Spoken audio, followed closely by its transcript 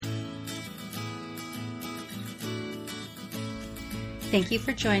Thank you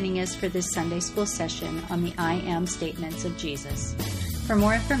for joining us for this Sunday school session on the I Am statements of Jesus. For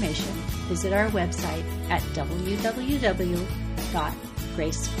more information, visit our website at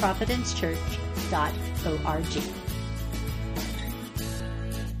www.graceprovidencechurch.org.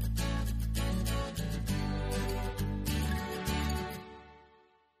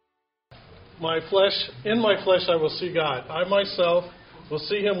 In my flesh I will see God. I myself will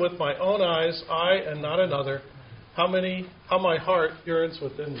see him with my own eyes, I and not another. How my heart yearns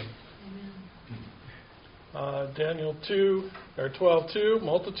within me. Daniel 12:2.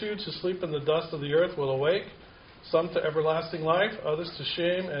 Multitudes who sleep in the dust of the earth will awake, some to everlasting life, others to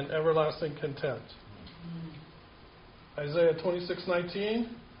shame and everlasting contempt. Isaiah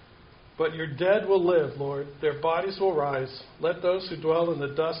 26:19. But your dead will live, Lord. Their bodies will rise. Let those who dwell in the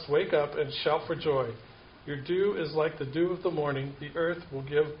dust wake up and shout for joy. Your dew is like the dew of the morning. The earth will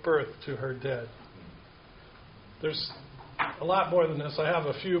give birth to her dead. There's a lot more than this. I have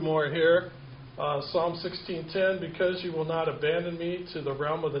a few more here. Psalm 16:10. Because you will not abandon me to the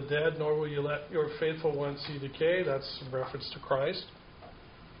realm of the dead, nor will you let your faithful one see decay. That's in reference to Christ.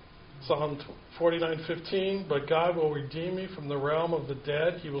 Psalm 49:15, but God will redeem me from the realm of the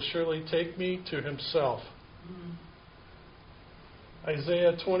dead. He will surely take me to himself.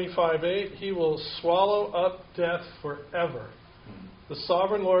 Isaiah 25:8, he will swallow up death forever. The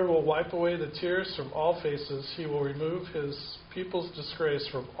sovereign Lord will wipe away the tears from all faces. He will remove his people's disgrace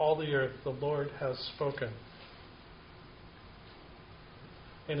from all the earth. The Lord has spoken.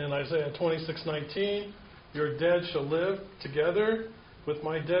 And in Isaiah 26:19, your dead shall live together. With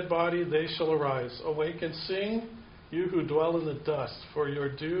my dead body they shall arise. Awake and sing, you who dwell in the dust, for your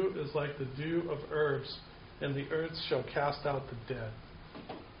dew is like the dew of herbs, and the earth shall cast out the dead.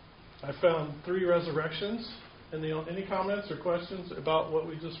 I found 3 resurrections. Any comments or questions about what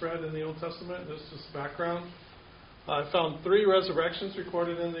we just read in the Old Testament? This is background. I found 3 resurrections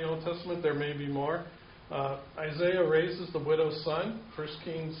recorded in the Old Testament. There may be more. Isaiah raises the widow's son, 1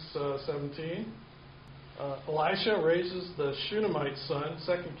 Kings 17. Elisha raises the Shunammite son,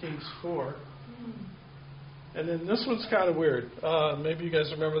 2 Kings 4. And then this one's kind of weird. Maybe you guys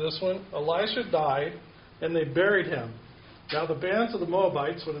remember this one. Elisha died, and they buried him. Now the bands of the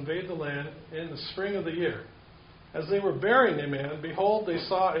Moabites would invade the land in the spring of the year. As they were burying the man, behold, they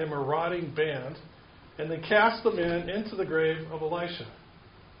saw a marauding band, and they cast the man into the grave of Elisha.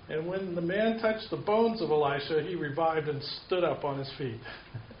 And when the man touched the bones of Elisha, he revived and stood up on his feet.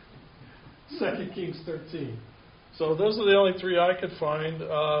 2 Kings 13. So those are the only 3 I could find.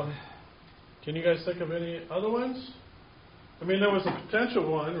 Can you guys think of any other ones? I mean, there was a potential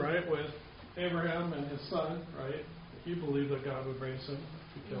one, right, with Abraham and his son, right? He believed that God would raise him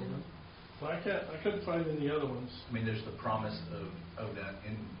if he killed him. But I couldn't find any other ones. I mean, there's the promise of that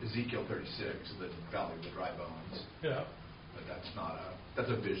in Ezekiel 36, the valley of the dry bones. Yeah. But that's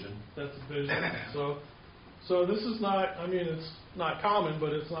a vision. That's a vision. So this is not, I mean, it's not common,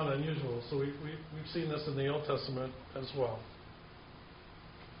 but it's not unusual. So we've seen this in the Old Testament as well.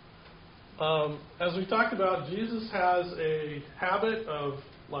 As we talked about, Jesus has a habit of,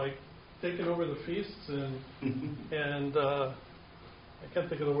 like, taking over the feasts and I can't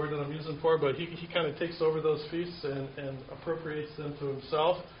think of the word that I'm using for, but he kind of takes over those feasts and appropriates them to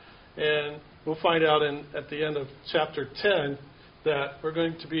himself. And we'll find out at the end of chapter 10 that we're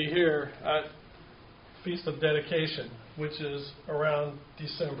going to be here at Feast of Dedication, which is around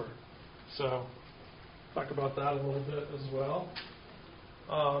December. So talk about that a little bit as well.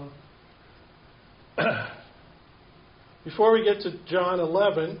 Before we get to John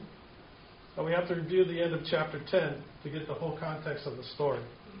 11, we have to review the end of chapter 10 to get the whole context of the story.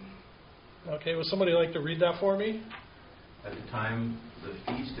 Okay, would somebody like to read that for me? At the time the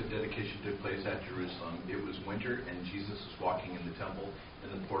Feast of Dedication took place at Jerusalem, it was winter, and Jesus was walking in the temple in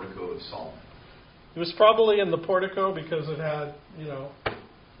the portico of Solomon. It was probably in the portico because it had, it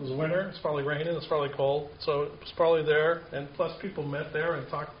was winter. It's probably raining. It's probably cold. So it was probably there. And plus people met there and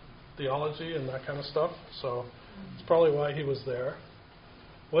talked theology and that kind of stuff. So it's probably why he was there.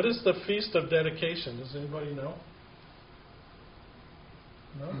 What is the Feast of Dedication? Does anybody know?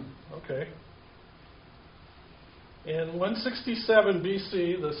 No? Okay. In 167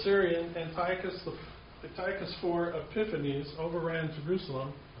 BC, the Syrian Antiochus IV Epiphanes overran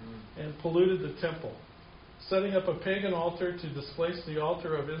Jerusalem and polluted the temple, setting up a pagan altar to displace the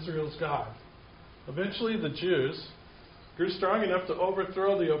altar of Israel's God. Eventually, the Jews grew strong enough to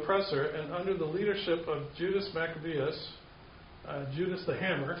overthrow the oppressor, and under the leadership of Judas Maccabeus, Judas the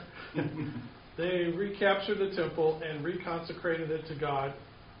Hammer, they recaptured the temple and reconsecrated it to God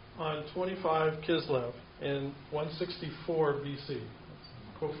on 25 Kislev in 164 BC. That's a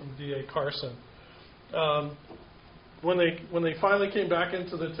quote from D.A. Carson. when they finally came back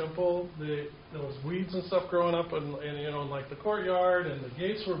into the temple, there was weeds and stuff growing up, and in like the courtyard, and the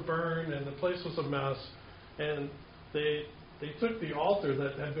gates were burned, and the place was a mess. And they took the altar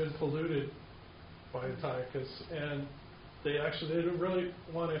that had been polluted by Antiochus, and they didn't really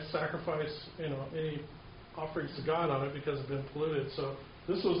want to sacrifice any offerings to God on it because it had been polluted. So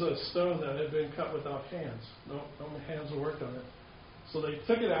this was a stone that had been cut without hands. No hands were worked on it. So they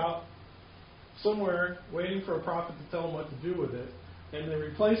took it out somewhere, waiting for a prophet to tell them what to do with it, and they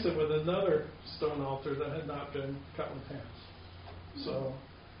replaced it with another stone altar that had not been cut with hands. So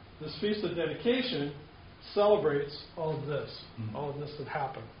this Feast of Dedication celebrates all of this that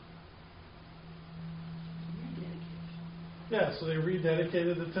happened. Yeah, so they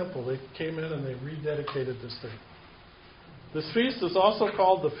rededicated the temple. They came in and they rededicated this thing. This feast is also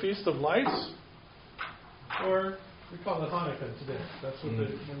called the Feast of Lights, or we call it Hanukkah today. That's what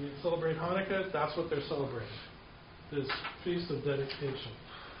when you celebrate Hanukkah, that's what they're celebrating. This Feast of Dedication.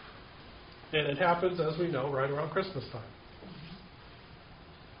 And it happens, as we know, right around Christmas time.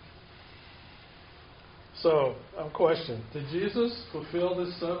 So, a question. Did Jesus fulfill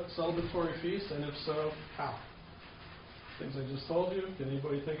this celebratory feast? And if so, how? Things I just told you. Can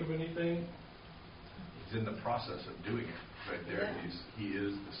anybody think of anything? He's in the process of doing it right there. Yeah. He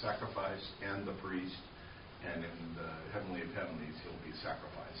is the sacrifice and the priest, and in the heavenly of heavenlies, he'll be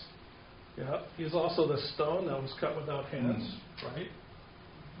sacrificed. Yeah, he's also the stone that was cut without hands, right?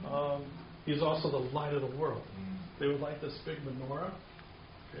 He's also the light of the world. They would light this big menorah.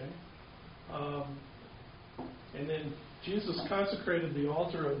 Okay. And then Jesus consecrated the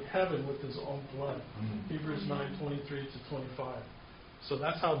altar of heaven with his own blood. Hebrews 9:23 to 25. So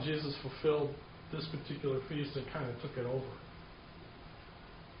that's how Jesus fulfilled this particular feast and kind of took it over.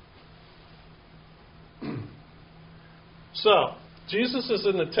 So, Jesus is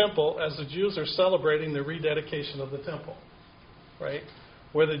in the temple as the Jews are celebrating the rededication of the temple, right?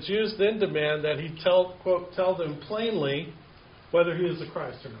 Where the Jews then demand that he tell them plainly whether he is the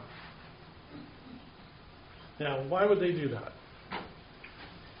Christ or not. Now, why would they do that?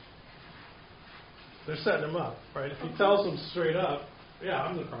 They're setting him up, right? If he tells them straight up, yeah,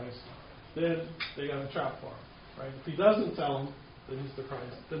 I'm the Christ, then they got a trap for him, right? If he doesn't tell them that he's the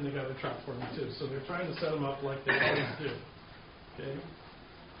Christ, then they got a trap for him too. So they're trying to set him up like they always do. Okay?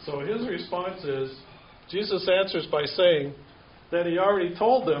 So his response is, Jesus answers by saying that he already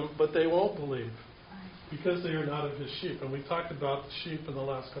told them, but they won't believe because they are not of his sheep. And we talked about the sheep in the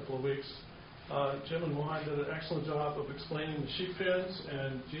last couple of weeks. Jim and Juan did an excellent job of explaining the sheep pens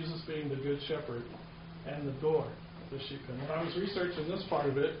and Jesus being the good shepherd and the door of the sheep pen. When I was researching this part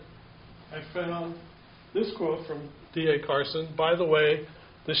of it, I found this quote from D.A. Carson. By the way,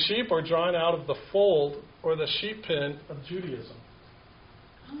 the sheep are drawn out of the fold or the sheep pen of Judaism.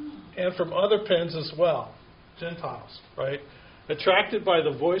 And from other pens as well, Gentiles, right? Attracted by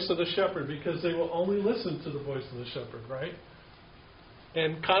the voice of the shepherd because they will only listen to the voice of the shepherd, right?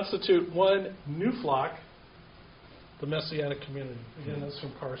 And constitute one new flock, the Messianic community. Again, that's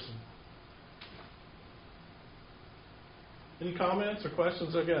from Carson. Any comments or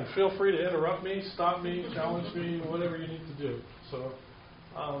questions? Again, feel free to interrupt me, stop me, challenge me, whatever you need to do.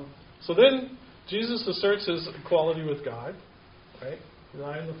 So then Jesus asserts his equality with God, right?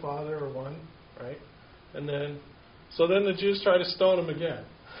 I and the Father are one, right? And then the Jews try to stone him again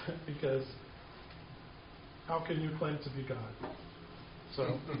because how can you claim to be God?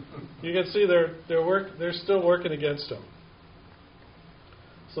 So you can see they're still working against him.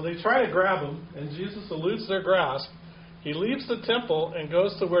 So they try to grab him, and Jesus eludes their grasp. He leaves the temple and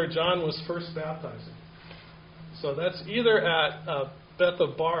goes to where John was first baptizing. So that's either at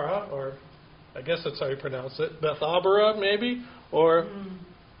Bethabara, or I guess that's how you pronounce it, Bethabara maybe, or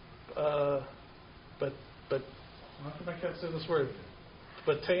but how come I can't say this word?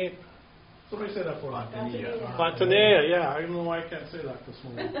 Somebody say that for me. Platanea, yeah. I don't know why I can't say that this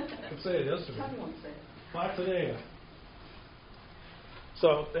morning. I could say it yesterday. Platanea.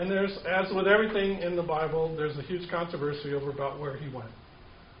 So, and there's, as with everything in the Bible, there's a huge controversy over about where he went.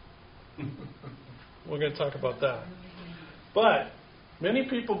 We're going to talk about that. But many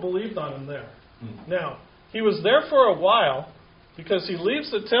people believed on him there. Now, he was there for a while because he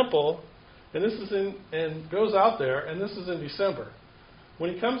leaves the temple, and and goes out there, and this is in December.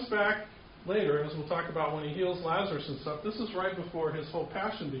 When he comes back later, as we'll talk about when he heals Lazarus and stuff, this is right before his whole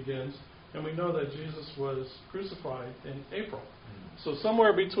passion begins, and we know that Jesus was crucified in April. So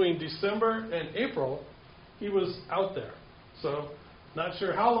somewhere between December and April, he was out there. So not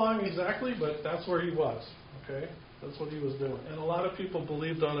sure how long exactly, but that's where he was. Okay, that's what he was doing, and a lot of people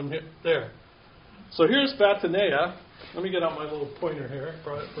believed on him there. So here's Bethanea. Let me get out my little pointer here. I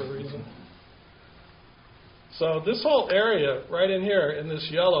brought it for a reason. So this whole area right in here, in this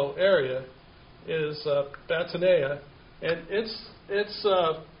yellow area, is Batanea, and it's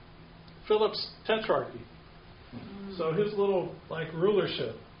Philip's tetrarchy. So his little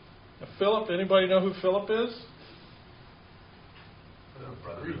rulership. Now, Philip, anybody know who Philip is?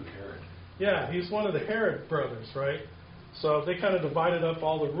 Brother of Herod. Yeah, he's one of the Herod brothers, right? So they kind of divided up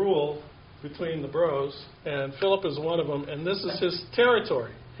all the rule between the bros, and Philip is one of them, and this is his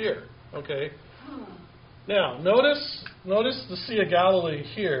territory here, okay? Now, notice the Sea of Galilee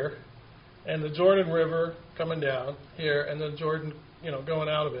here, and the Jordan River coming down here, and the Jordan, going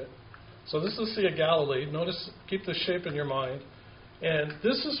out of it. So this is the Sea of Galilee. Notice, keep the shape in your mind. And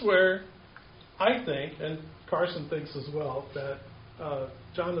this is where I think, and Carson thinks as well, that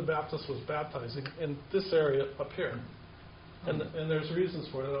John the Baptist was baptizing in this area up here. And there's reasons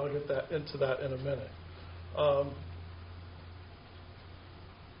for it, and I'll get into that in a minute.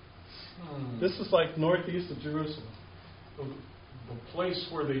 This is like northeast of Jerusalem. The place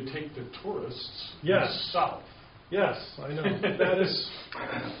where they take the tourists Yes. is south. Yes, I know.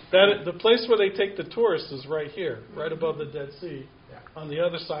 The place where they take the tourists is right here, right above the Dead Sea, on the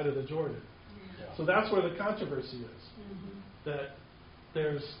other side of the Jordan. Yeah. So that's where the controversy is. That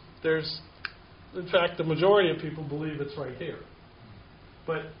there's, in fact, the majority of people believe it's right here.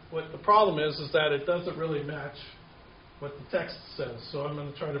 But what the problem is that it doesn't really match what the text says. So I'm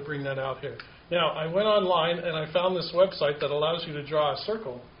going to try to bring that out here. Now, I went online and I found this website that allows you to draw a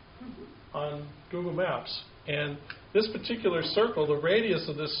circle on Google Maps. And this particular circle, the radius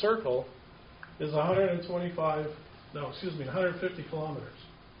of this circle is 150 kilometers.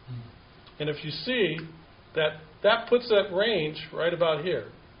 And if you see that puts that range right about here.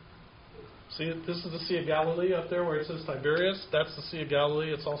 See, this is the Sea of Galilee up there where it says Tiberias. That's the Sea of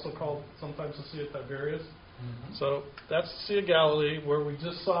Galilee. It's also called sometimes the Sea of Tiberias. So that's the Sea of Galilee where we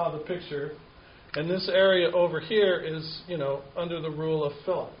just saw the picture. And this area over here is, under the rule of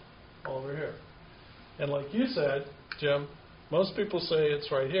Philip, over here. And like you said, Jim, most people say it's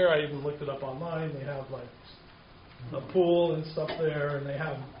right here. I even looked it up online. They have a pool and stuff there, and they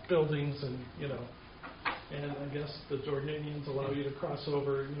have buildings and, and I guess the Jordanians allow you to cross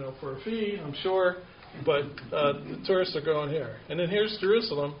over, for a fee, I'm sure. But the tourists are going here. And then here's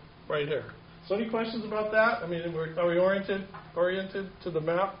Jerusalem right here. So any questions about that? I mean, are we oriented to the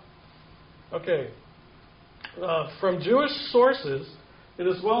map? Okay. From Jewish sources, it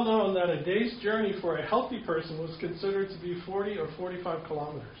is well known that a day's journey for a healthy person was considered to be 40 or 45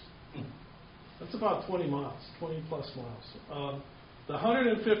 kilometers. That's about 20 miles, 20 plus miles. The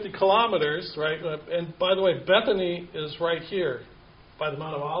 150 kilometers, right? And by the way, Bethany is right here by the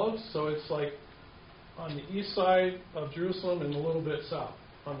Mount of Olives, so it's like on the east side of Jerusalem and a little bit south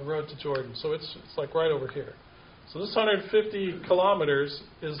on the road to Jordan. So it's like right over here. So this 150 kilometers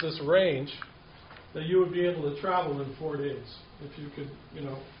is this range that you would be able to travel in 4 days if you could,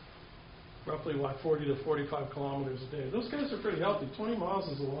 roughly 40 to 45 kilometers a day. Those guys are pretty healthy. 20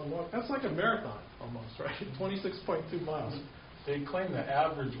 miles is a long walk. That's like a marathon almost, right? 26.2 miles. They claim the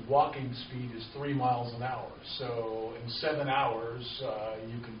average walking speed is 3 miles an hour. So in 7 hours,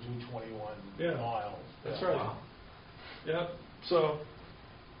 you can do 21 miles. That's right. Wow. Yep. So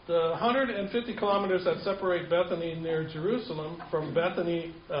the 150 kilometers that separate Bethany near Jerusalem from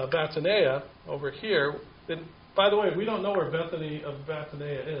Batanea over here. And by the way, we don't know where Bethany of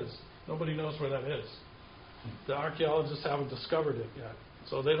Batanea is. Nobody knows where that is. The archaeologists haven't discovered it yet,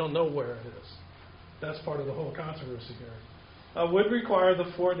 so they don't know where it is. That's part of the whole controversy here. Would require the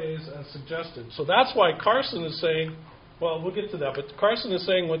 4 days as suggested. So that's why Carson is saying, well, we'll get to that, but Carson is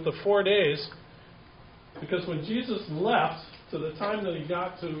saying with the 4 days, because when Jesus left, to the time that he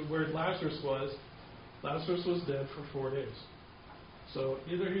got to where Lazarus was dead for 4 days. So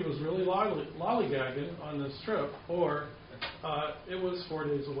either he was really lollygagging on this trip, or it was 4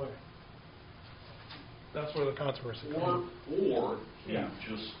 days away. That's where the controversy comes. Or he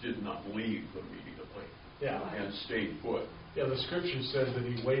just did not leave immediately and stayed put. Yeah, the scripture says that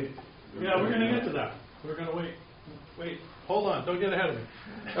he waited. Yeah, we're going to get to that. We're going to wait. Wait, hold on. Don't get ahead of me.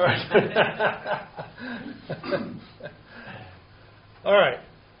 All right. All right.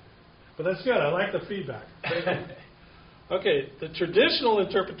 But that's good. I like the feedback. Okay, the traditional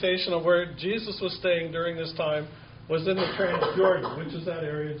interpretation of where Jesus was staying during this time was in the Transjordan, which is that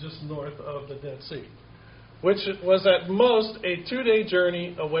area just north of the Dead Sea, which was at most a 2-day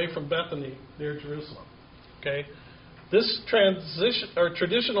journey away from Bethany near Jerusalem. Okay, this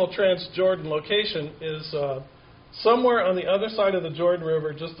traditional Transjordan location is somewhere on the other side of the Jordan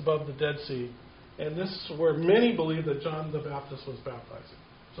River, just above the Dead Sea, and this is where many believe that John the Baptist was baptizing.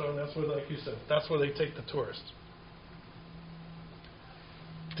 So that's where, like you said, that's where they take the tourists.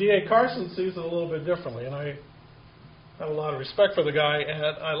 D.A. Carson sees it a little bit differently, and I have a lot of respect for the guy, and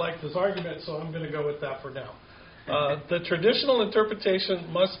I like his argument, so I'm going to go with that for now. The traditional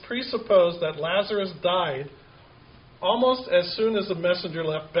interpretation must presuppose that Lazarus died almost as soon as the messenger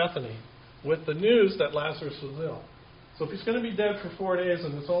left Bethany with the news that Lazarus was ill. So if he's going to be dead for 4 days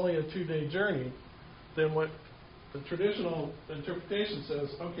and it's only a 2-day journey, then what the traditional interpretation says,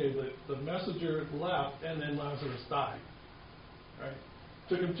 okay, the messenger left and then Lazarus died. Right?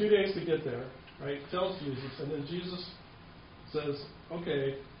 Took him 2 days to get there, right? Tells Jesus, and then Jesus says,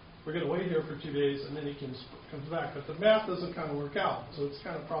 okay, we're going to wait here for 2 days, and then he comes back. But the math doesn't kind of work out, so it's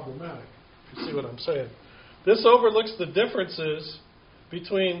kind of problematic. You see what I'm saying? This overlooks the differences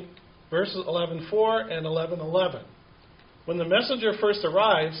between verses 11:4 and 11:11. When the messenger first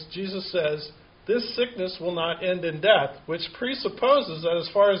arrives, Jesus says, this sickness will not end in death, which presupposes that as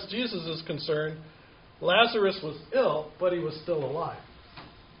far as Jesus is concerned, Lazarus was ill, but he was still alive.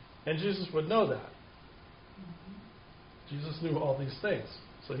 And Jesus would know that. Jesus knew all these things.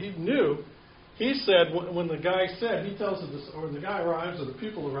 So he knew. He said, when the guy said, he tells us, or when the guy arrives or the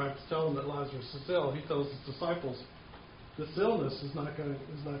people arrive to tell him that Lazarus is ill, he tells his disciples, this illness is not going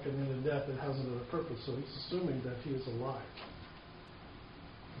to end in death. It has another purpose. So he's assuming that he is alive.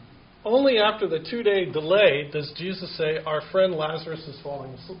 Only after the 2-day delay does Jesus say, our friend Lazarus is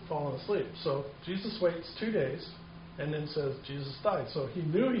fallen asleep. So Jesus waits 2 days and then says Jesus died. So he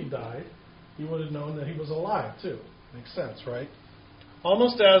knew he died. He would have known that he was alive too. Makes sense, right?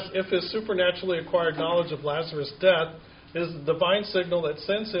 Almost as if his supernaturally acquired knowledge of Lazarus' death is the divine signal that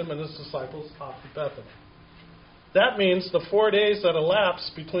sends him and his disciples off to Bethany. That means the 4 days that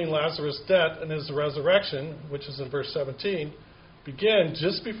elapse between Lazarus' death and his resurrection, which is in verse 17, begin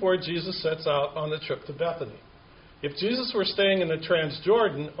just before Jesus sets out on the trip to Bethany. If Jesus were staying in the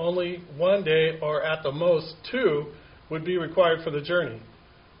Transjordan, only 1 day or at the most 2 would be required for the journey.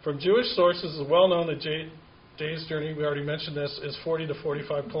 From Jewish sources, it's well known that day's journey, we already mentioned this, is 40 to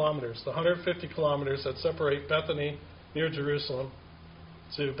 45 kilometers. The 150 kilometers that separate Bethany near Jerusalem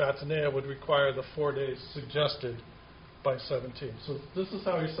to Bethania would require the 4 days suggested by 17. So this is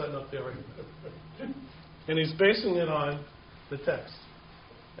how he's setting up the argument. And he's basing it on the text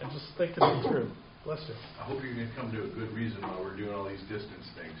and just thinking it through. Bless you. I hope you're going to come to a good reason why we're doing all these distance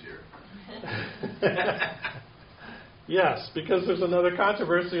things here. Yes, because there's another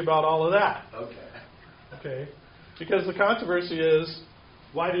controversy about all of that. Okay? Because the controversy is,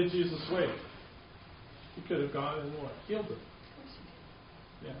 why did Jesus wait? He could have gone and what? Healed him.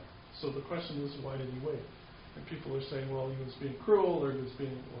 Yeah. So the question is, why did he wait? And people are saying, well, he was being cruel or he was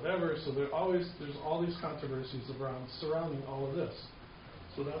being whatever. So there's all these controversies surrounding all of this.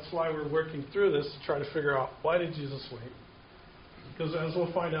 So that's why we're working through this to try to figure out, why did Jesus wait? Because as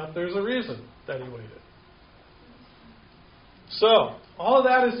we'll find out, there's a reason that he waited. So all of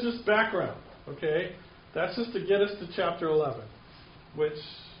that is just background. Okay? That's just to get us to chapter 11, which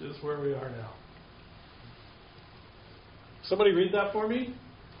is where we are now. Somebody read that for me?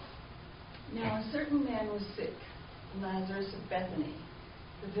 Now a certain man was sick, Lazarus of Bethany,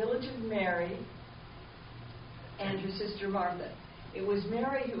 the village of Mary and her sister Martha. It was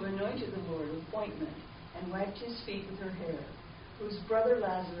Mary who anointed the Lord with ointment and wiped his feet with her hair, whose brother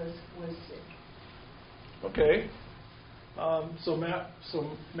Lazarus was sick. Okay. So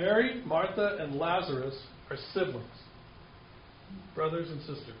Mary, Martha, and Lazarus are siblings, brothers and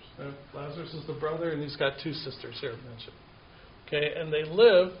sisters. Now, Lazarus is the brother, and he's got 2 sisters here mentioned. Okay, and they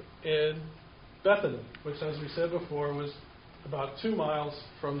live in Bethany, which, as we said before, was about 2 miles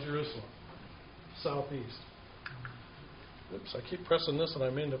from Jerusalem, southeast. Oops, I keep pressing this, and I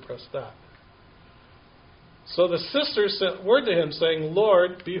mean to press that. So the sisters sent word to him, saying,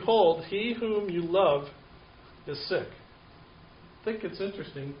 Lord, behold, he whom you love is sick. I think it's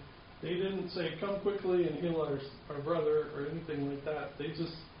interesting. They didn't say, come quickly and heal our brother or anything like that. They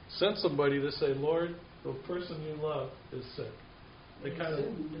just sent somebody to say, Lord, the person you love is sick. They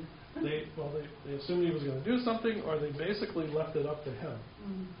assumed he was going to do something, or they basically left it up to him.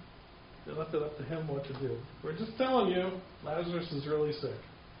 Mm-hmm. They left it up to him what to do. We're just telling you, Lazarus is really sick.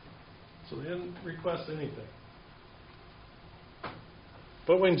 So they didn't request anything.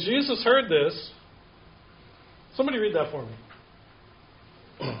 But when Jesus heard this, somebody read that for me.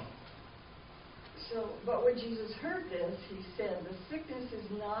 But when Jesus heard this, he said, the sickness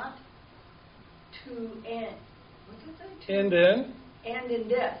is not to end. What did it say? End in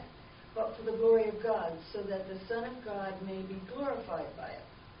death, but for the glory of God, so that the Son of God may be glorified by it.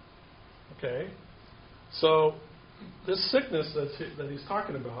 Okay. So this sickness that he's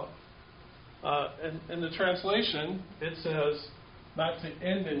talking about, in the translation, it says not to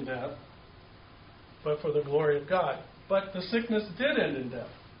end in death, but for the glory of God. But the sickness did end in death.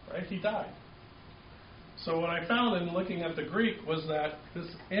 he died. So what I found in looking at the Greek was that this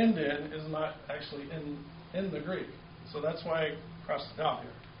end in is not actually in the Greek. So that's why I crossed it out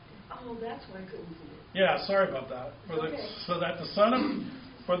here. Oh, that's why I couldn't see it. Yeah, sorry about that. Okay. So that the Son of,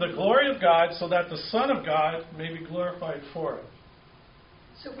 for the glory of God, so that the Son of God may be glorified for it.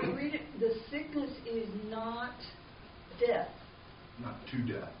 So if we read it, the sickness is not death. Not to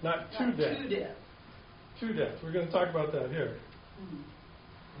death. Not to death. To death. To death. We're going to talk about that here. Mm.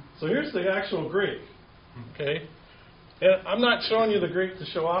 So here's the actual Greek. Okay? And I'm not showing you the Greek to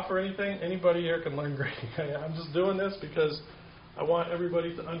show off or anything. Anybody here can learn Greek. I'm just doing this because I want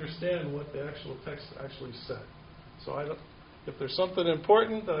everybody to understand what the actual text actually said. So if there's something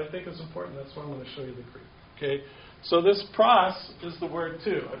important that I think is important, that's why I'm going to show you the Greek. Okay? So this pros is the word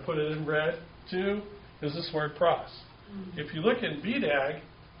to. I put it in red. To is this word pros. Mm-hmm. If you look in BDAG,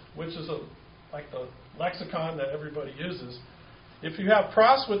 which is like the lexicon that everybody uses, if you have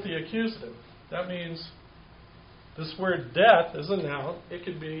pros with the accusative, that means this word death is a noun. It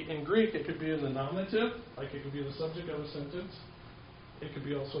could be, in Greek, it could be in the nominative, like it could be the subject of a sentence. It could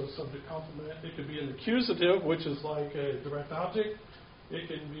be also a subject complement. It could be in the accusative, which is like a direct object. It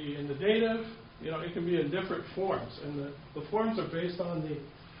can be in the dative. It can be in different forms. And the forms are based on the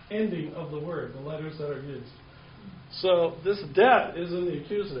ending of the word, the letters that are used. So this death is in the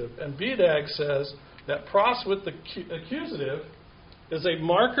accusative. And BDAG says that pros with the accusative is a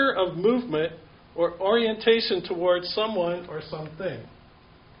marker of movement or orientation towards someone or something.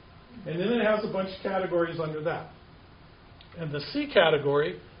 And then it has a bunch of categories under that. And the C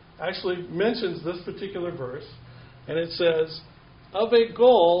category actually mentions this particular verse, and it says, of a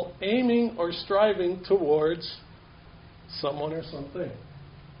goal aiming or striving towards someone or something.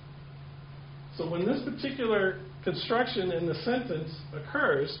 So when this particular construction in the sentence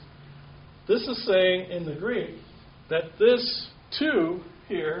occurs, this is saying in the Greek that this to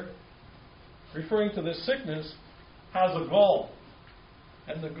here, referring to this sickness, has a goal.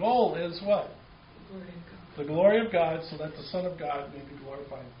 And the goal is what? The glory of God, so that the Son of God may be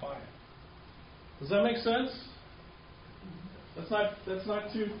glorified by it. Does that make sense? That's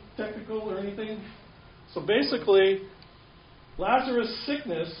not too technical or anything. So basically, Lazarus'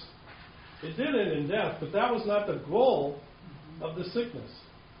 sickness, it did end in death, but that was not the goal of the sickness.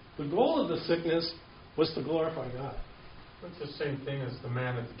 The goal of the sickness was to glorify God. It's the same thing as the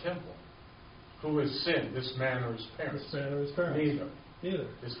man at the temple. Who has sinned, this man or his parents? This man or his parents. Neither.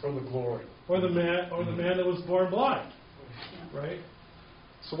 It's for the glory. Or the man that was born blind. Right?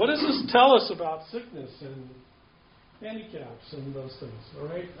 So what does this tell us about sickness and handicaps and those things? All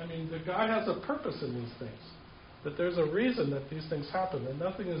right? I mean, God has a purpose in these things. That there's a reason that these things happen, and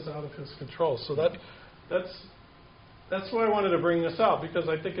nothing is out of His control. So that's why I wanted to bring this out, because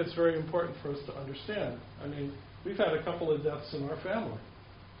I think it's very important for us to understand. I mean, we've had a couple of deaths in our family,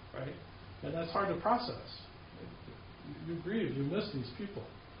 right? And that's hard to process. You grieve, you miss these people.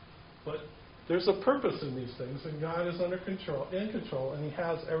 But there's a purpose in these things, and God is in control, and He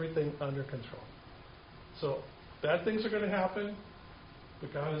has everything under control. So bad things are going to happen,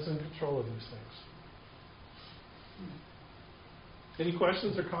 but God is in control of these things. Any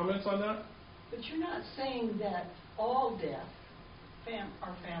questions or comments on that? But you're not saying that all death,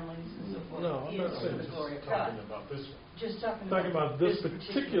 our families and so forth, no, I'm not saying the glory of talking God. about this one. Just talking about this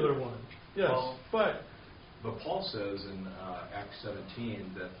particular one. Yes, well, but Paul says in Acts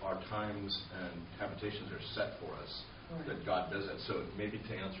 17 that our times and habitations are set for us, right. That God does it. So maybe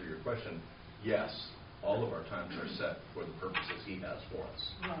to answer your question, yes, all of our times are set for the purposes He has for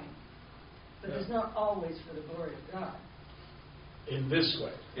us. Right. But it's not always for the glory of God. In this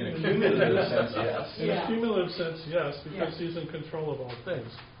way. In a cumulative sense, yes. In a cumulative sense, yes, because He's in control of all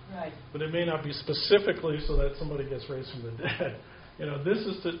things. Right. But it may not be specifically so that somebody gets raised from the dead.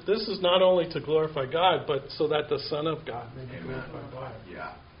 This is not only to glorify God, but so that the Son of God may be glorified by it.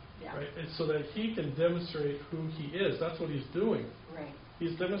 Yeah. Right? It's so that He can demonstrate who He is. That's what He's doing. Right.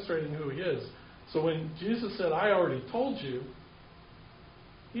 He's demonstrating who He is. So when Jesus said, "I already told you,"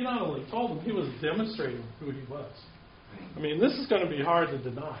 He not only told them, He was demonstrating who He was. I mean, this is going to be hard to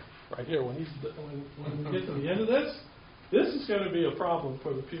deny right here. When we get to the end of this is going to be a problem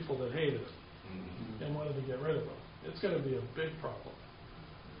for the people that hated it and wanted to get rid of Him. It's going to be a big problem.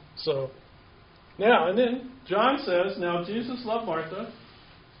 So, now, and then John says, now Jesus loved Martha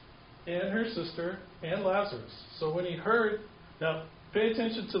and her sister and Lazarus. So when He heard, now pay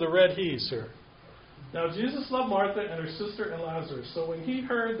attention to the red he's here. Now Jesus loved Martha and her sister and Lazarus. So when He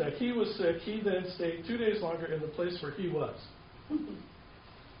heard that he was sick, He then stayed 2 days longer in the place where he was.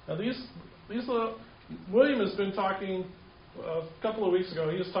 Now William has been talking a couple of weeks ago,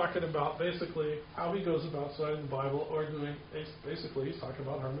 he was talking about basically how he goes about studying the Bible, or doing, basically, he's talking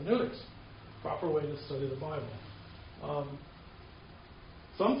about hermeneutics, proper way to study the Bible.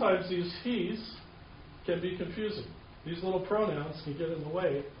 Sometimes these he's can be confusing. These little pronouns can get in the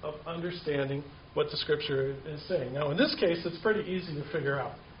way of understanding what the Scripture is saying. Now, in this case, it's pretty easy to figure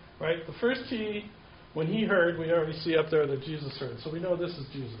out, right? The first he, when he heard, we already see up there that Jesus heard. So we know this is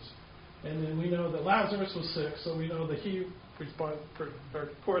Jesus. And then we know that Lazarus was sick, so we know that he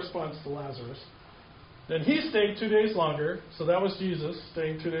corresponds to Lazarus. Then he stayed 2 days longer, so that was Jesus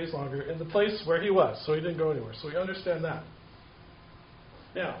staying 2 days longer in the place where he was, so he didn't go anywhere. So we understand that.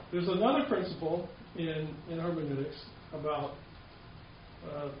 Now, there's another principle in hermeneutics about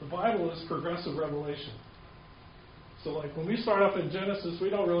the Bible is progressive revelation. So like when we start off in Genesis, we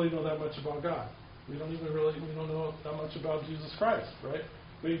don't really know that much about God. We don't know that much about Jesus Christ, right?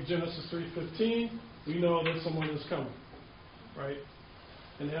 Genesis 3:15, we know that someone is coming, right?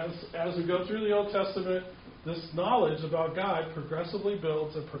 And as we go through the Old Testament, this knowledge about God progressively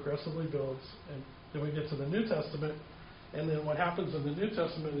builds, and then we get to the New Testament, and then what happens in the New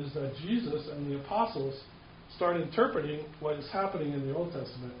Testament is that Jesus and the apostles start interpreting what is happening in the Old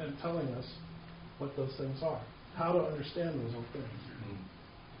Testament and telling us what those things are, how to understand those old things.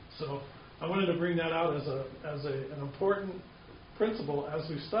 So I wanted to bring that out as an important principle as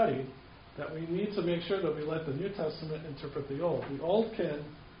we study, that we need to make sure that we let the New Testament interpret the Old. The Old can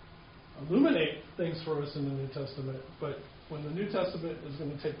illuminate things for us in the New Testament, but when the New Testament is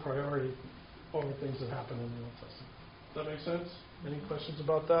going to take priority over things that happen in the Old Testament. Does that make sense? Any questions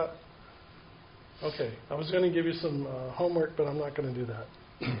about that? Okay, I was going to give you some homework, but I'm not going to do that.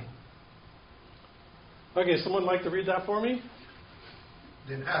 Okay, someone like to read that for me?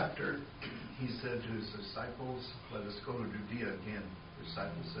 Then after he said to his disciples, "Let us go to Judea again." The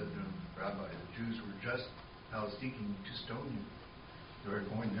disciples said to him, "Rabbi, the Jews were just now seeking to stone you. You are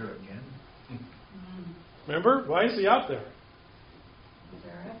going there again?" Remember? Why is he out there?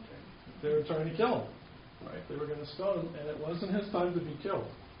 They're after him. They were trying to kill him. Right? They were going to stone him, and it wasn't his time to be killed.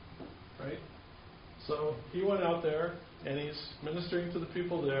 Right? So he went out there, and he's ministering to the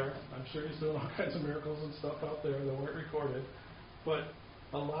people there. I'm sure he's doing all kinds of miracles and stuff out there that weren't recorded. But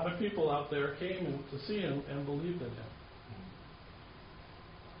a lot of people out there came to see him and believed in him.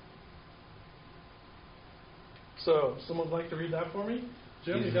 So, someone would like to read that for me?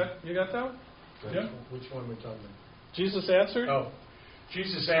 Jim, you got that? Jim? Which one are we talking about? Jesus answered? Oh,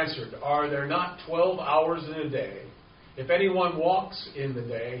 Jesus answered, "Are there not 12 hours in a day? If anyone walks in the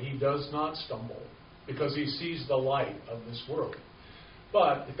day, he does not stumble, because he sees the light of this world.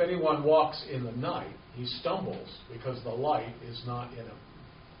 But if anyone walks in the night, he stumbles, because the light is not in him."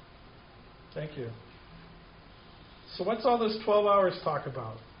 Thank you. So what's all this 12 hours talk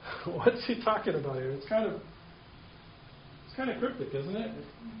about? What's he talking about here? It's kind of cryptic, isn't it?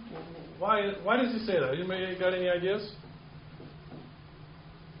 Why does he say that? You got any ideas?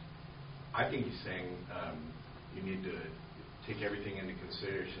 I think he's saying you need to take everything into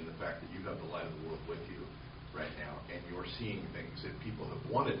consideration, the fact that you have the light of the world with you right now, and you're seeing things that people have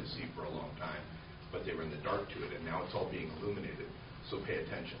wanted to see for a long time, but they were in the dark to it, and now it's all being illuminated. So pay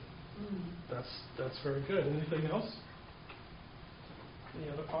attention. That's very good. Anything else? Any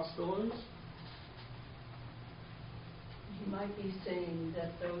other possibilities? You might be saying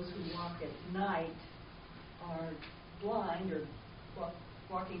that those who walk at night are blind or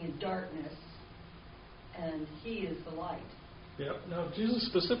walking in darkness, and he is the light. Yep. Now, Jesus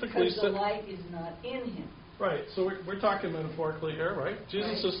specifically said... Because the light is not in him. Right. So we're talking metaphorically here, right?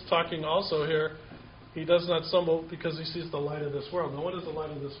 Jesus is talking also here. He does not stumble because he sees the light of this world. Now, what is the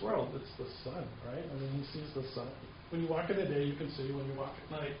light of this world? It's the sun, right? I mean, he sees the sun. When you walk in the day, you can see. When you walk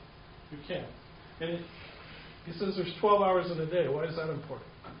at night, you can't. And he says there's 12 hours in a day. Why is that important?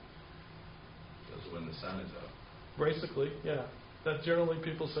 Because when the sun is up. Basically, yeah. That generally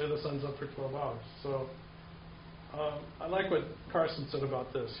people say the sun's up for 12 hours. So I like what Carson said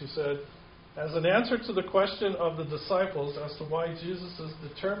about this. He said, as an answer to the question of the disciples as to why Jesus is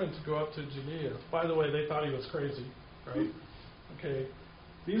determined to go up to Judea. By the way, they thought he was crazy, right? Okay.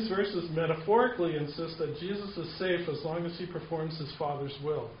 These verses metaphorically insist that Jesus is safe as long as he performs his Father's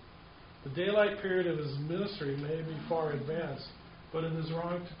will. The daylight period of his ministry may be far advanced, but it is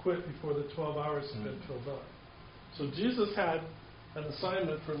wrong to quit before the 12 hours have been filled up. So Jesus had an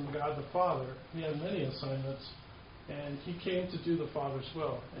assignment from God the Father. He had many assignments, and he came to do the Father's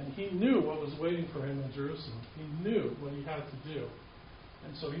will. And he knew what was waiting for him in Jerusalem. He knew what he had to do.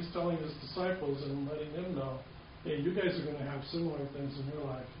 And so he's telling his disciples and letting them know, hey, you guys are going to have similar things in your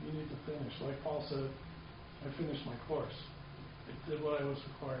life. You need to finish. Like Paul said, I finished my course. I did what I was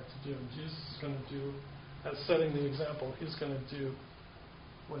required to do. And Jesus is going to do as setting the example. He's going to do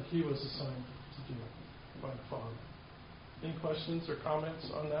what he was assigned to do by the Father. Any questions or comments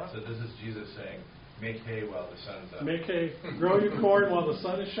on that? So this is Jesus saying, make hay while the sun's up. Make hay, grow your corn while the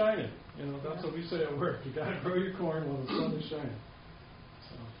sun is shining. That's what we say at work. You got to grow your corn while the sun is shining.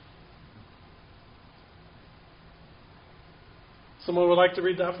 So. Someone would like to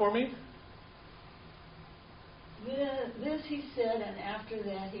read that for me? This he said, and after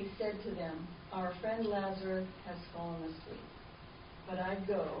that he said to them, our friend Lazarus has fallen asleep, but I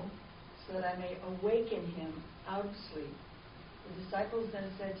go so that I may awaken him out of sleep. The disciples then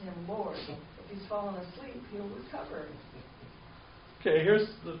said to him, Lord, if he's fallen asleep, he'll recover. Okay, here's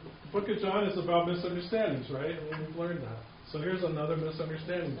the book of John is about misunderstandings, right? I mean, we've learned that. So here's another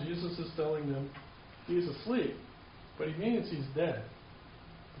misunderstanding. Jesus is telling them he's asleep, but he means he's dead.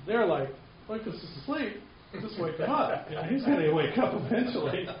 They're like, look, this is asleep. Just wake him up. He's going to wake up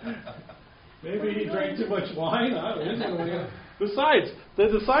eventually. Maybe he drank too much wine. I don't know. He's going to wake up. Besides,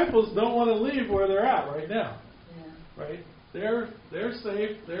 the disciples don't want to leave where they're at right now. Yeah. Right? They're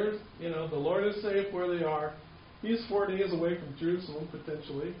safe. The Lord is safe where they are. He's 4 days away from Jerusalem,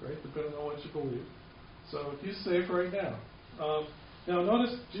 potentially, right? Depending on what you believe. So he's safe right now. Now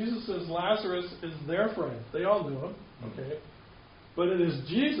notice Jesus says Lazarus is their friend. They all knew him. Okay. But it is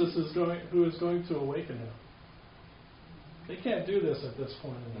Jesus who is going to awaken him. They can't do this at this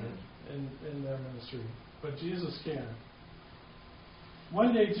point in their ministry. But Jesus can.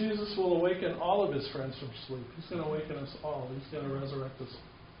 One day Jesus will awaken all of his friends from sleep. He's going to awaken us all. He's going to resurrect us,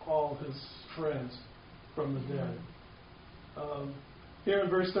 all his friends, from the dead. Here in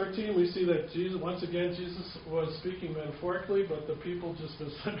verse 13 we see that Jesus was speaking metaphorically, but the people just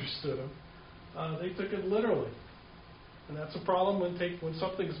misunderstood him. They took it literally. And that's a problem when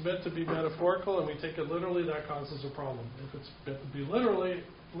something's meant to be metaphorical and we take it literally, that causes a problem. If it's meant to be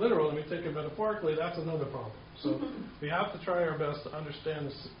literal and we take it metaphorically, that's another problem. So we have to try our best to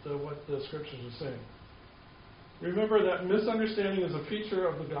understand what the Scriptures are saying. Remember that misunderstanding is a feature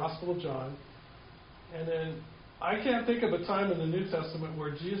of the Gospel of John. And then I can't think of a time in the New Testament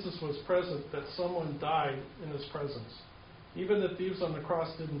where Jesus was present that someone died in his presence. Even the thieves on the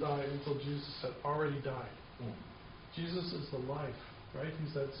cross didn't die until Jesus had already died. Jesus is the life, right?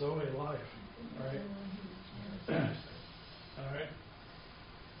 He's that Zoe life, right? All right.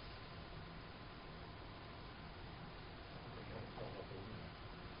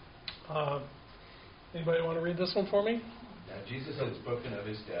 Anybody want to read this one for me? Now, Jesus had spoken of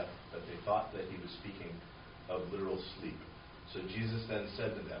his death, but they thought that he was speaking of literal sleep. So Jesus then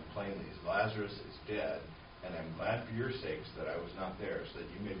said to them plainly, Lazarus is dead, and I'm glad for your sakes that I was not there, so that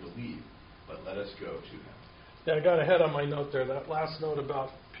you may believe, but let us go to him. Yeah, I got ahead on my note there. That last note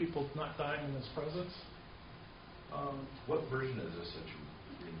about people not dying in his presence. What version is this that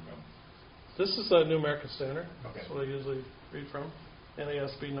you're reading from? This is a New American Standard. Okay. That's what I usually read from.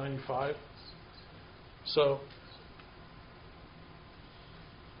 NASB 95. So,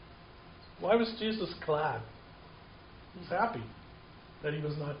 why was Jesus glad? He was happy that he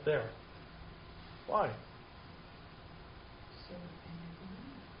was not there. Why?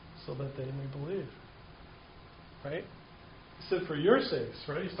 So that they may believe. Right? He said, for your sakes,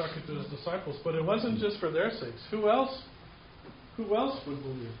 right? He's talking to his disciples. But it wasn't just for their sakes. Who else would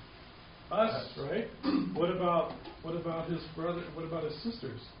believe? Us, right? What about his brother? What about his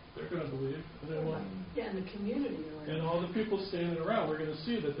sisters? They're going to believe. And then and the community. And all the people standing around. We're going to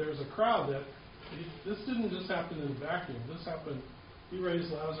see that there's a crowd that this didn't just happen in a vacuum. This happened. He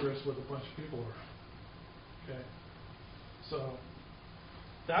raised Lazarus with a bunch of people around. Okay. So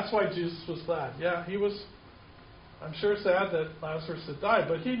that's why Jesus was glad. Yeah, he was, I'm sure, sad that Lazarus had died,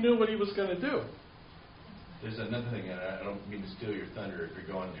 but he knew what he was going to do. There's another thing, and I don't mean to steal your thunder if you're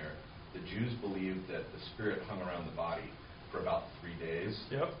going there. The Jews believed that the spirit hung around the body for about 3 days,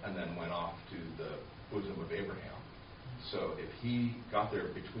 and then went off to the bosom of Abraham. So if he got there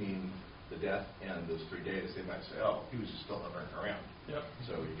between the death and those 3 days, they might say, oh, he was just still hovering around. Yep.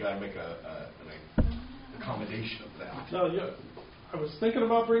 So you've got to make an accommodation of that. No, yeah. I was thinking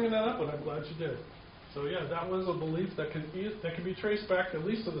about bringing that up, but I'm glad you did. So yeah, that was a belief that can be traced back at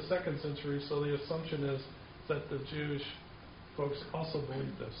least to the 2nd century. So the assumption is that the Jewish folks also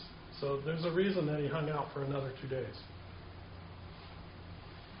believed this. So there's a reason that he hung out for another 2 days.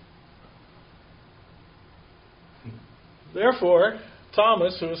 Therefore,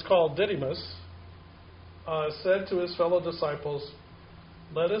 Thomas, who is called Didymus, said to his fellow disciples,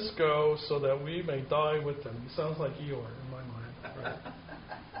 let us go so that we may die with them. He sounds like Eeyore in my mind. Right?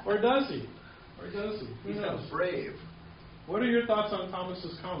 Or does he? He sounds brave. What are your thoughts on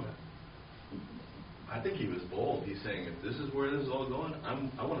Thomas's comment? I think he was bold. He's saying, if this is where this is all going,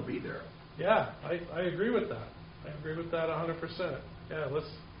 I want to be there. Yeah, I agree with that. I agree with that 100%. Yeah,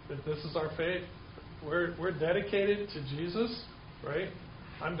 if this is our faith, we're dedicated to Jesus, right?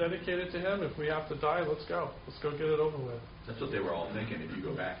 I'm dedicated to Him. If we have to die, let's go. Let's go get it over with. That's what they were all thinking. If you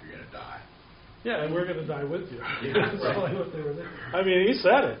go back, you're going to die. Yeah, and we're going to die with you. Yeah, That's right. probably what they were thinking. I mean, He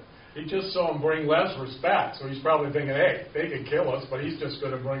said it. He just saw him bring Lazarus back, so he's probably thinking, hey, they could kill us, but he's just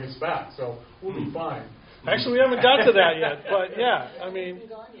going to bring us back, so we'll be fine. Actually, we haven't got to that yet, but yeah, I mean,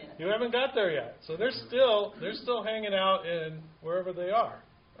 you haven't got there yet. So they're still hanging out in wherever they are.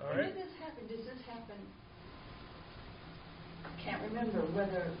 All When right. did this happen? Does this happen? I can't remember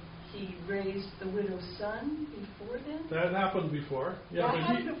whether he raised the widow's son before then. That happened before. Yeah, That but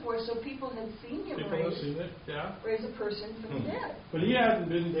happened before, so people had seen him people have seen it. Yeah. raise a person from the dead. But he hadn't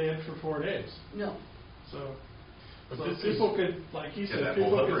been dead for 4 days. No. So But this people could, like he said, that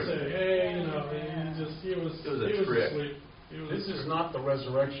people whole could hovering. say, hey, you know, Yeah. he was a trick. asleep. He was This is not the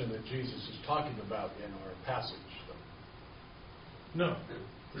resurrection that Jesus is talking about in our passage. No,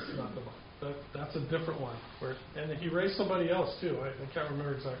 this is not the one. That's a different one. And he raised somebody else too. I can't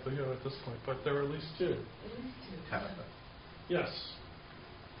remember exactly who at this point, but there were at least 2. Tabitha. Yes.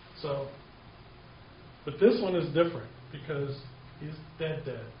 So, but this one is different because he's dead.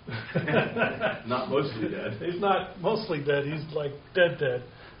 Not mostly dead. He's not mostly dead. He's like dead.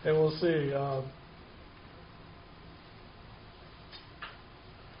 And we'll see. All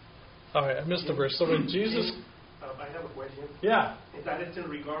right, I missed the verse. So when Jesus... I have a question. Yeah. And that is in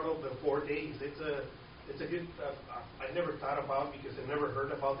regard of the 4 days. It's a good. I never thought about because I never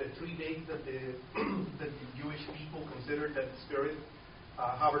heard about the 3 days that the Jewish people considered that the spirit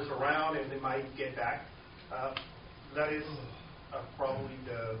hovers around and they might get back. That is probably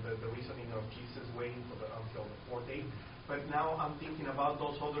the reasoning of Jesus waiting until the 4th day. But now I'm thinking about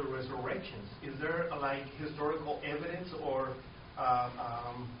those other resurrections. Is there like historical evidence or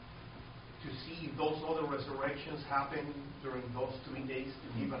to see if those other resurrections happen during those 3 days to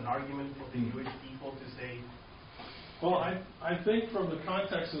give an argument for the Jewish people to say? Well, I think from the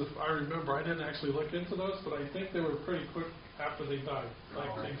context of, I remember, I didn't actually look into those, but I think they were pretty quick after they died.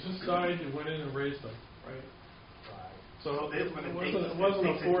 Like they just died and went in and raised them, right? So it wasn't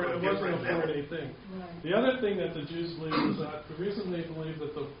a 4-day thing. Right. The other thing that the Jews believe is that the reason they believe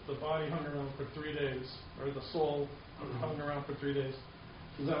that the body hung around for 3 days, or the soul hung around for 3 days,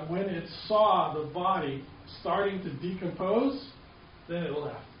 is that when it saw the body starting to decompose, then it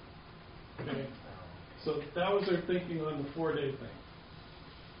left. Okay? So that was their thinking on the 4-day thing.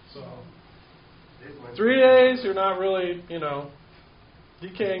 So 3 days, you're not really,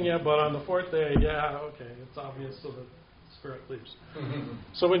 decaying yet, but on the 4th day, yeah, okay, it's obvious, so the spirit leaves.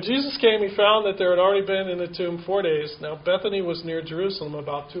 So when Jesus came, he found that there had already been in the tomb 4 days. Now Bethany was near Jerusalem,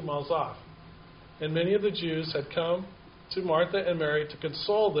 about 2 miles off. And many of the Jews had come to Martha and Mary to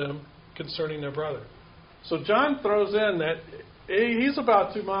console them concerning their brother. So John throws in that he's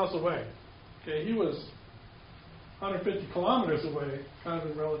about 2 miles away. Okay, he was 150 kilometers away, kind of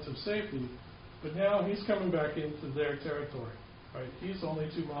in relative safety, but now he's coming back into their territory. Right? He's only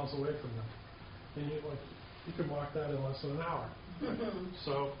 2 miles away from them, and you can walk that in less than an hour.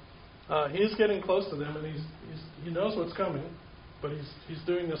 So he's getting close to them, and he knows what's coming, but he's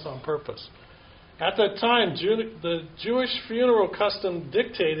doing this on purpose. At that time, the Jewish funeral custom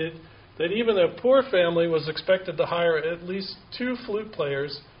dictated that even a poor family was expected to hire at least 2 flute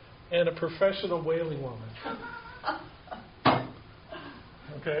players and a professional wailing woman.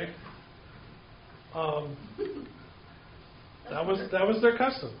 Okay? That was their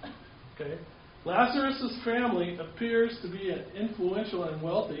custom. Okay? Lazarus' family appears to be influential and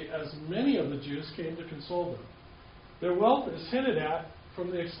wealthy, as many of the Jews came to console them. Their wealth is hinted at from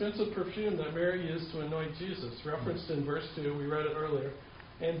the expensive perfume that Mary used to anoint Jesus, referenced in verse 2, we read it earlier,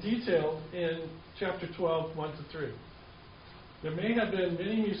 and detailed in chapter 12, 1-3. There may have been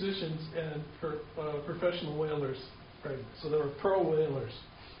many musicians and professional wailers present. So there were pro wailers.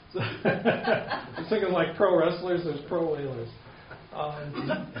 You're thinking like pro wrestlers, there's pro wailers.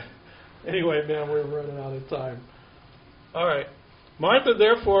 Anyway, man, we're running out of time. All right. Martha,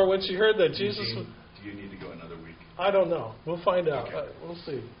 therefore, when she heard that Jesus... Do you need to go another week? I don't know. We'll find out. Okay. We'll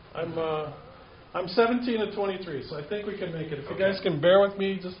see. I'm 17 to 23, so I think we can make it. If you guys can bear with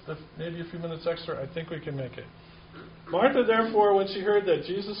me just maybe a few minutes extra, I think we can make it. Martha, therefore, when she heard that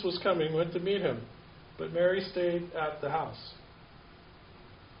Jesus was coming, went to meet him, but Mary stayed at the house.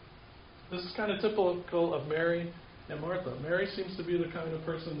 This is kind of typical of Mary and Martha. Mary seems to be the kind of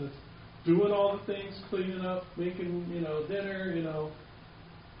person that's doing all the things, cleaning up, making, dinner,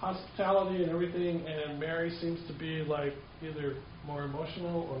 hospitality and everything, and Mary seems to be like either more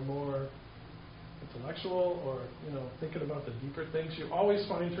emotional or more intellectual or, thinking about the deeper things, you always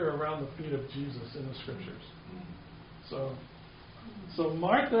find her around the feet of Jesus in the Scriptures. So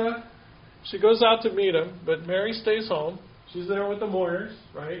Martha, she goes out to meet him, but Mary stays home. She's there with the mourners,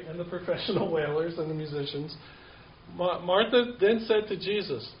 right, and the professional wailers and the musicians. Martha then said to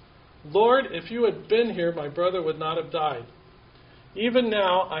Jesus, "Lord, if you had been here, my brother would not have died. Even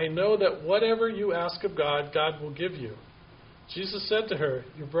now I know that whatever you ask of God, God will give you." Jesus said to her,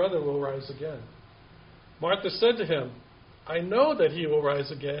 "Your brother will rise again." Martha said to him, "I know that he will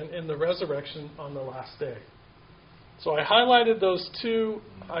rise again in the resurrection on the last day." So I highlighted those two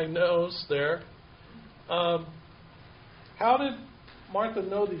I knows there. How did Martha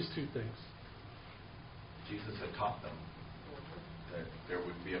know these two things? Jesus had taught them that there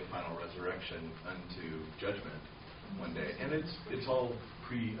would be a final resurrection unto judgment one day. And it's all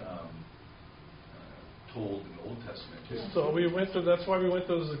told in the Old Testament too. So we went through, that's why we went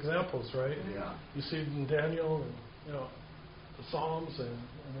through those examples, right? Yeah. You see it in Daniel and, the Psalms and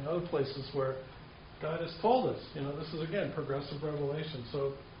the other places where God has told us, this is again progressive revelation.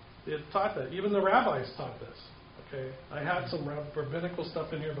 So it taught that. Even the rabbis taught this. Okay, I had some rabbinical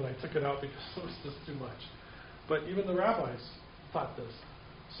stuff in here, but I took it out because it was just too much. But even the rabbis taught this.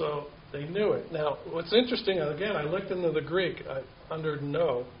 So they knew it. Now, what's interesting, again, I looked into the Greek under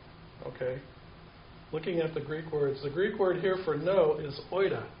know, okay? Looking at the Greek words. The Greek word here for know is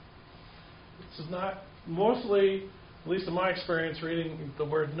oida. This is not, mostly, at least in my experience reading the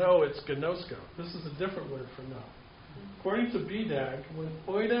word know, it's gnosko. This is a different word for know. According to BDAG, when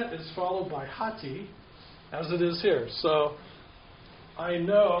oida is followed by hati, as it is here. So, I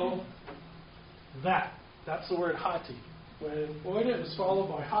know that. That's the word hati. When oida is followed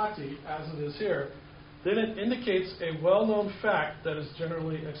by hati, as it is here, then it indicates a well-known fact that is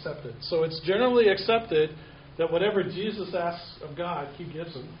generally accepted. So it's generally accepted that whatever Jesus asks of God, He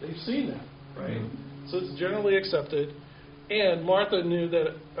gives him. They've seen that, right? So it's generally accepted. And Martha knew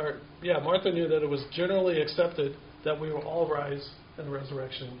that it was generally accepted that we will all rise in the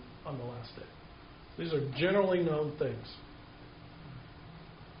resurrection on the last day. These are generally known things.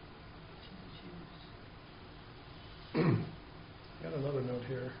 Got another note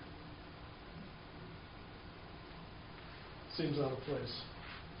here. Seems out of place.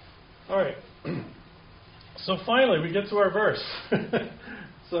 All right. So finally, we get to our verse.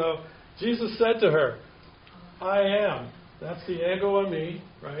 So Jesus said to her, "I am." That's the ego eimi,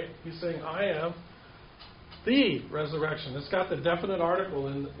 right? He's saying, "I am the resurrection." It's got the definite article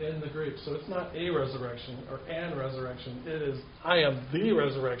in the Greek, so it's not a resurrection or an resurrection. It is, "I am the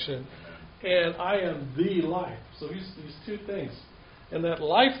resurrection," and "I am the life." So these two things. And that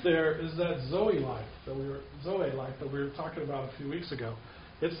life there is that Zoe life that we were talking about a few weeks ago.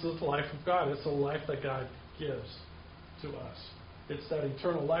 It's the life of God. It's the life that God gives to us. It's that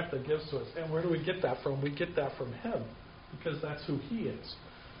eternal life that gives to us. And where do we get that from? We get that from Him, because that's who He is.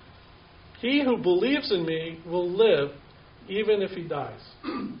 He who believes in me will live even if he dies.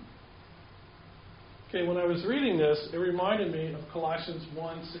 Okay, when I was reading this, it reminded me of Colossians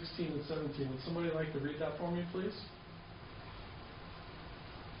 1:16 and 17. Would somebody like to read that for me, please?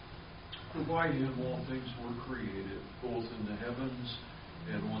 For by Him all things were created, both in the heavens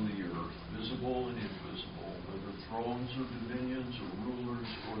and on the earth, visible and invisible, whether thrones or dominions or rulers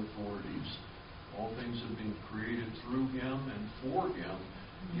or authorities. All things have been created through Him and for Him.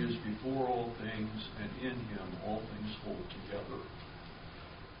 He is before all things, and in Him all things hold together.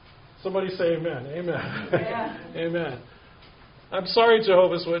 Somebody say amen. Amen. Yeah. Amen. I'm sorry,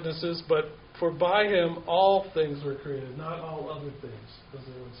 Jehovah's Witnesses, but for by Him all things were created, not all other things, as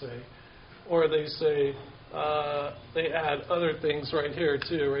they would say. Or they say, they add other things right here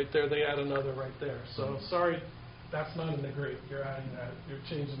too. Right there, they add another right there. So, sorry, that's not in the Greek. You're adding that. You're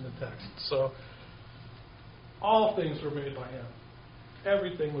changing the text. So, all things were made by Him.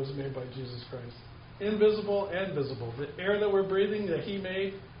 Everything was made by Jesus Christ. Invisible and visible. The air that we're breathing that He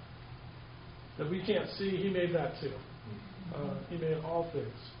made, that we can't see, He made that too. He made all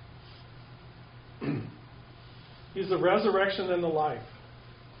things. He's the resurrection and the life.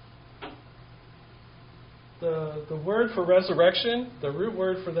 The word for resurrection, the root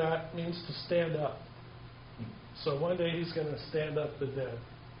word for that means to stand up. So one day He's going to stand up the dead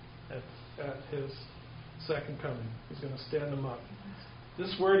at His second coming. He's going to stand them up.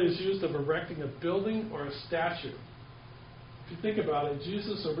 This word is used of erecting a building or a statue. If you think about it,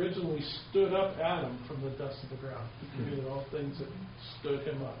 Jesus originally stood up Adam from the dust of the ground. He created all things that stood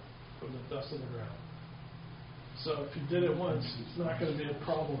him up from the dust of the ground. So if you did it once, it's not going to be a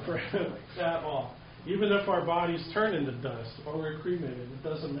problem for Him at all. Even if our bodies turn into dust or we're cremated, it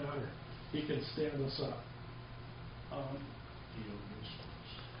doesn't matter. He can stand us up.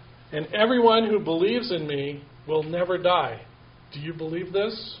 And everyone who believes in me will never die. Do you believe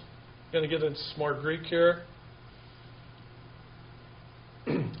this? I'm going to get into some more Greek here.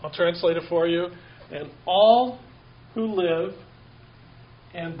 I'll translate it for you. And all who live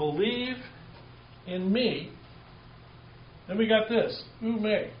and believe in me. Then we got this.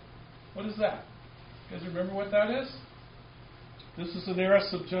 Ume. What is that? You guys remember what that is? This is an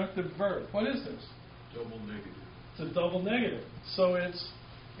aorist subjunctive verb. What is this? Double negative. It's a double negative. So it's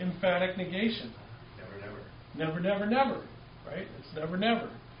emphatic negation. Never, never, never. Right? It's never, never.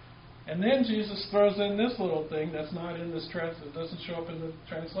 And then Jesus throws in this little thing that's not in this it doesn't show up in the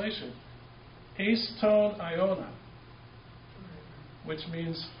translation. Eis ton iona, which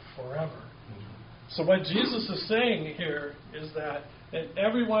means forever. So what Jesus is saying here is that and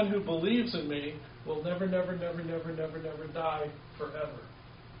everyone who believes in me will never, never, never, never, never, never die forever.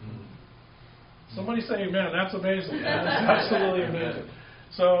 Somebody say amen. That's amazing. That's absolutely amazing.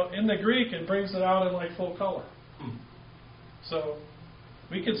 So in the Greek, it brings it out in like full color. So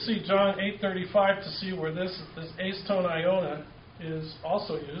we can see John 8:35 to see where this eis ton iona is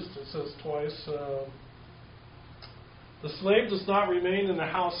also used. It says twice. The slave does not remain in the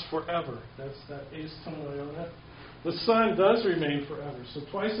house forever. That's that eis ton iona. The son does remain forever. So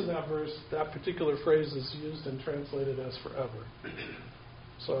twice in that verse, that particular phrase is used and translated as forever.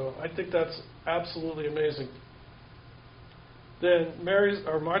 So I think that's absolutely amazing. Then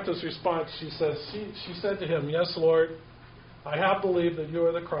Martha's response, she said to him, "Yes, Lord, I have believed that you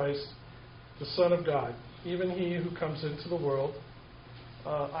are the Christ, the Son of God, even he who comes into the world."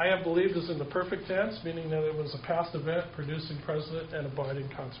 I have believed is in the perfect tense, meaning that it was a past event producing present and abiding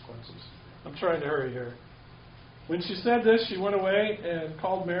consequences. I'm trying to hurry here. When she said this, she went away and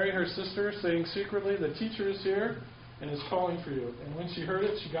called Mary, her sister, saying secretly, "The teacher is here and is calling for you." And when she heard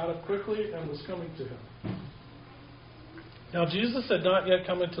it, she got up quickly and was coming to him. Now Jesus had not yet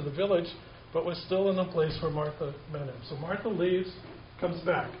come into the village, but was still in the place where Martha met him. So Martha leaves, comes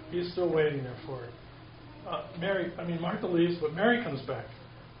back. He's still waiting there for her. Martha leaves, but Mary comes back.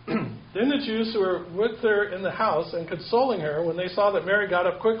 Then the Jews who were with her in the house and consoling her, when they saw that Mary got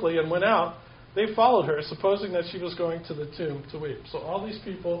up quickly and went out, they followed her, supposing that she was going to the tomb to weep. So all these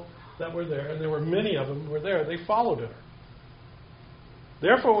people that were there, and there were many of them were there, they followed her.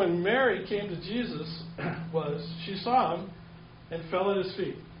 Therefore, when Mary came to Jesus, she saw him and fell at his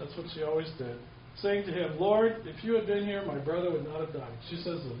feet. That's what she always did. Saying to him, "Lord, if you had been here, my brother would not have died." She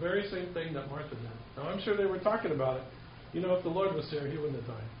says the very same thing that Martha did. Now, I'm sure they were talking about it. If the Lord was here, he wouldn't have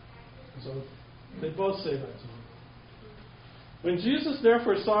died. So they both say that to him. When Jesus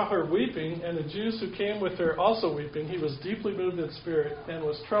therefore saw her weeping, and the Jews who came with her also weeping, he was deeply moved in spirit and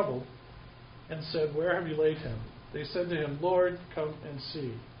was troubled, and said, "Where have you laid him?" They said to him, "Lord, come and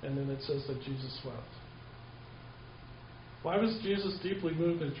see." And then it says that Jesus wept. Why was Jesus deeply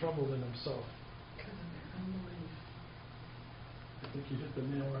moved and troubled in himself? Because of their unbelief. I think you hit the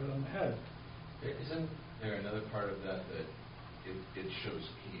nail right on the head. Isn't there another part of that it shows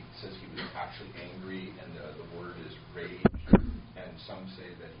he says he was actually angry, and the word is rage, and some say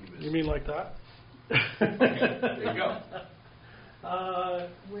that he was... You mean like that? Okay, there you go.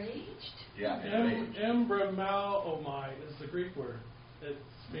 Raged? Yeah, Embramaomai is the Greek word. It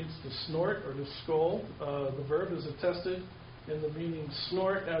means to snort or to scold. The verb is attested in the meaning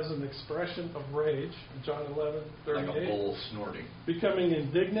snort as an expression of rage. In John 11:38. Like a bull snorting. Becoming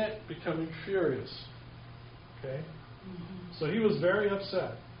indignant, becoming furious. Okay? Mm-hmm. So he was very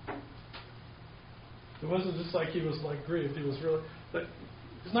upset. It wasn't just like he was like grieved. He was really... But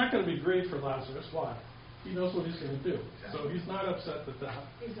he's not going to be grieved for Lazarus. Why? He knows what he's going to do. So he's not upset with that.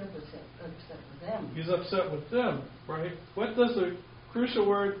 He's upset with them. He's upset with them, right? What does the crucial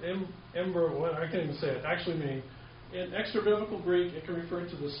word I can't even say it, actually mean? In extra-biblical Greek, it can refer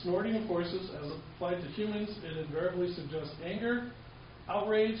to the snorting of horses. As applied to humans, it invariably suggests anger,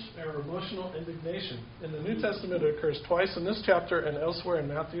 outrage, or emotional indignation. In the New Testament, it occurs twice in this chapter and elsewhere in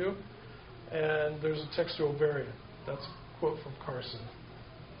Matthew, and there's a textual variant. That's a quote from Carson.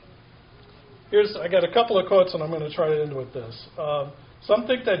 I got a couple of quotes, and I'm going to try to end with this. Some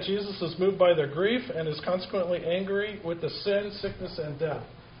think that Jesus is moved by their grief and is consequently angry with the sin, sickness, and death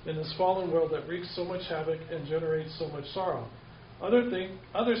in this fallen world that wreaks so much havoc and generates so much sorrow. Others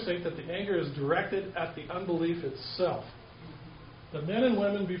think that the anger is directed at the unbelief itself. The men and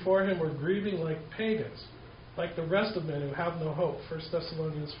women before him were grieving like pagans, like the rest of men who have no hope. 1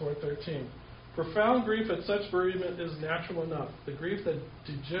 Thessalonians 4:13. Profound grief at such bereavement is natural enough. The grief that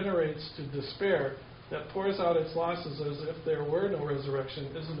degenerates to despair, that pours out its losses as if there were no resurrection,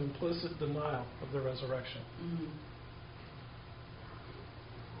 is an implicit denial of the resurrection.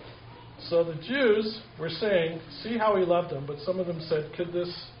 So the Jews were saying, see how he loved them, but some of them said, could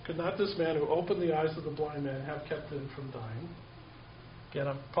not this man who opened the eyes of the blind man have kept him from dying? Again,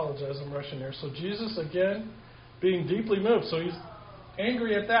 I apologize, I'm rushing here. So Jesus, again, being deeply moved, so he's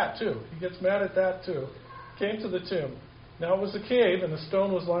angry at that too. He gets mad at that too. Came to the tomb. Now it was a cave, and a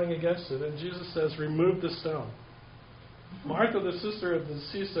stone was lying against it, and Jesus says, remove the stone. Martha, the sister of the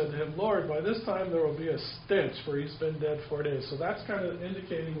deceased, said to him, Lord, by this time there will be a stench, for he's been dead 4 days. So that's kind of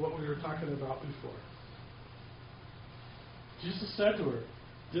indicating what we were talking about before. Jesus said to her,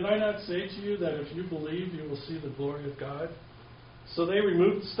 did I not say to you that if you believe, you will see the glory of God? So they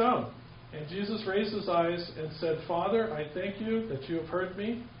removed the stone. And Jesus raised his eyes and said, Father, I thank you that you have heard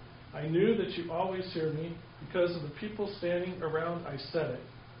me. I knew that you always hear me. Because of the people standing around, I said it,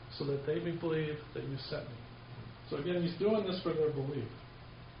 so that they may believe that you sent me. So again, he's doing this for their belief.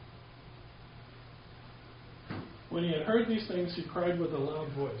 When he had heard these things, he cried with a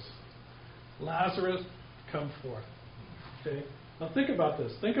loud voice, Lazarus, come forth. Okay? Now think about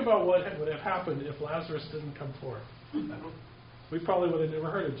this. Think about what would have happened if Lazarus didn't come forth. We probably would have never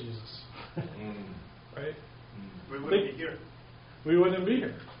heard of Jesus. Right? We wouldn't be here. We wouldn't be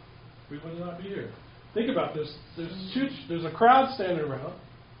here. We would not be here. Think about this. There's a crowd standing around,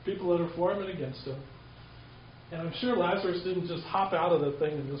 people that are for him and against him. And I'm sure Lazarus didn't just hop out of the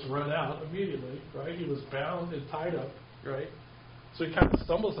thing and just run out immediately, right? He was bound and tied up, right? So he kind of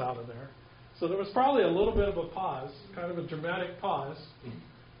stumbles out of there. So there was probably a little bit of a pause, kind of a dramatic pause.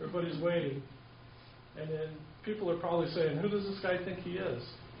 Everybody's waiting. And then people are probably saying, who does this guy think he is?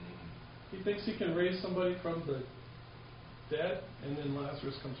 He thinks he can raise somebody from the dead, and then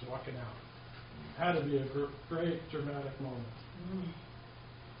Lazarus comes walking out. Had to be a great dramatic moment.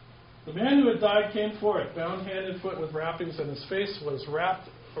 The man who had died came forth, bound hand and foot with wrappings, and his face was wrapped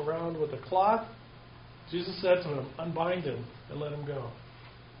around with a cloth. Jesus said to him, unbind him and let him go.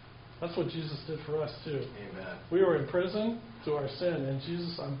 That's what Jesus did for us too. Amen. We were in prison to our sin, and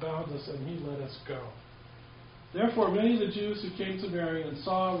Jesus unbound us and he let us go. Therefore, many of the Jews who came to Mary and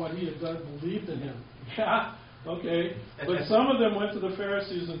saw what he had done believed in him. Yeah, okay. But some of them went to the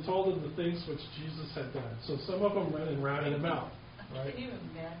Pharisees and told them the things which Jesus had done. So some of them went and ratted him out. Right? Can you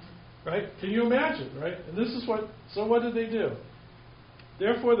imagine? Right? Can you imagine, right? And this is what, so what did they do?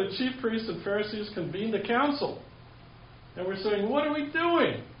 Therefore, the chief priests and Pharisees convened a council. And we're saying, what are we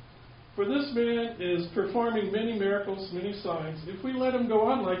doing? For this man is performing many miracles, many signs. If we let him go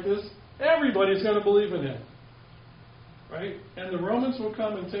on like this, everybody's going to believe in him. Right? And the Romans will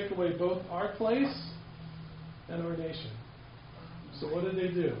come and take away both our place and our nation. So what did they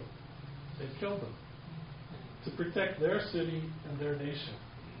do? They killed them to protect their city and their nation.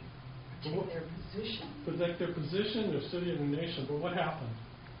 Protect their position. Protect their position, their city, and their nation. But what happened?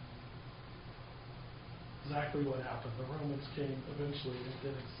 Exactly what happened. The Romans came eventually and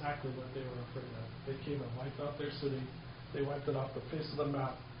did exactly what they were afraid of. They came and wiped out their city. They wiped it off the face of the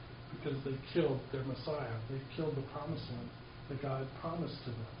map because they killed their Messiah. They killed the promised one that God promised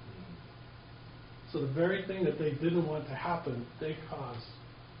to them. So the very thing that they didn't want to happen, they caused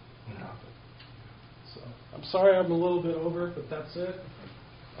to happen. So I'm sorry I'm a little bit over, but that's it.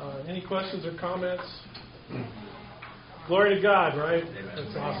 Any questions or comments? Glory to God, right? Amen.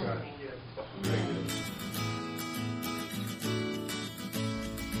 That's awesome.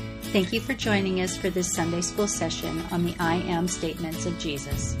 Thank you for joining us for this Sunday school session on the I Am statements of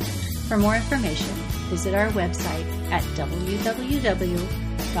Jesus. For more information, visit our website at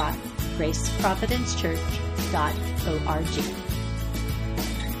www.graceprovidencechurch.org.